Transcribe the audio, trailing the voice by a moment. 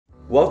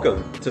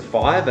Welcome to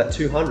 5 at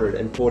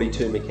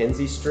 242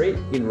 Mackenzie Street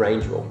in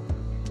Rangeville.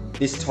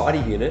 This tidy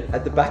unit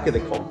at the back of the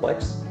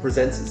complex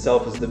presents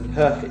itself as the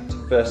perfect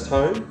first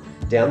home,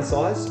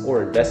 downsize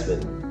or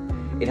investment.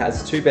 It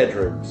has 2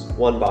 bedrooms,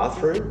 1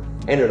 bathroom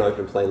and an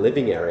open plan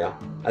living area,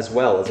 as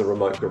well as a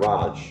remote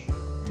garage.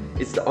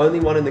 It's the only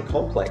one in the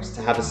complex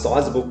to have a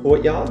sizable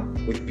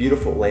courtyard with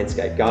beautiful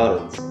landscape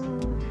gardens.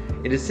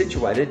 It is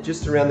situated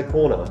just around the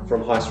corner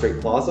from High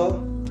Street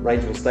Plaza,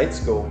 Rangeville State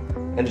School,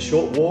 and a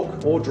short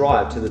walk or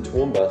drive to the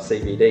Toowoomba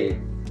CBD.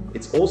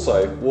 It's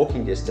also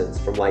walking distance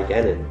from Lake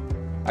Annan.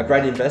 A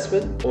great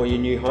investment or your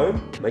new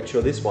home? Make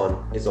sure this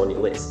one is on your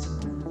list.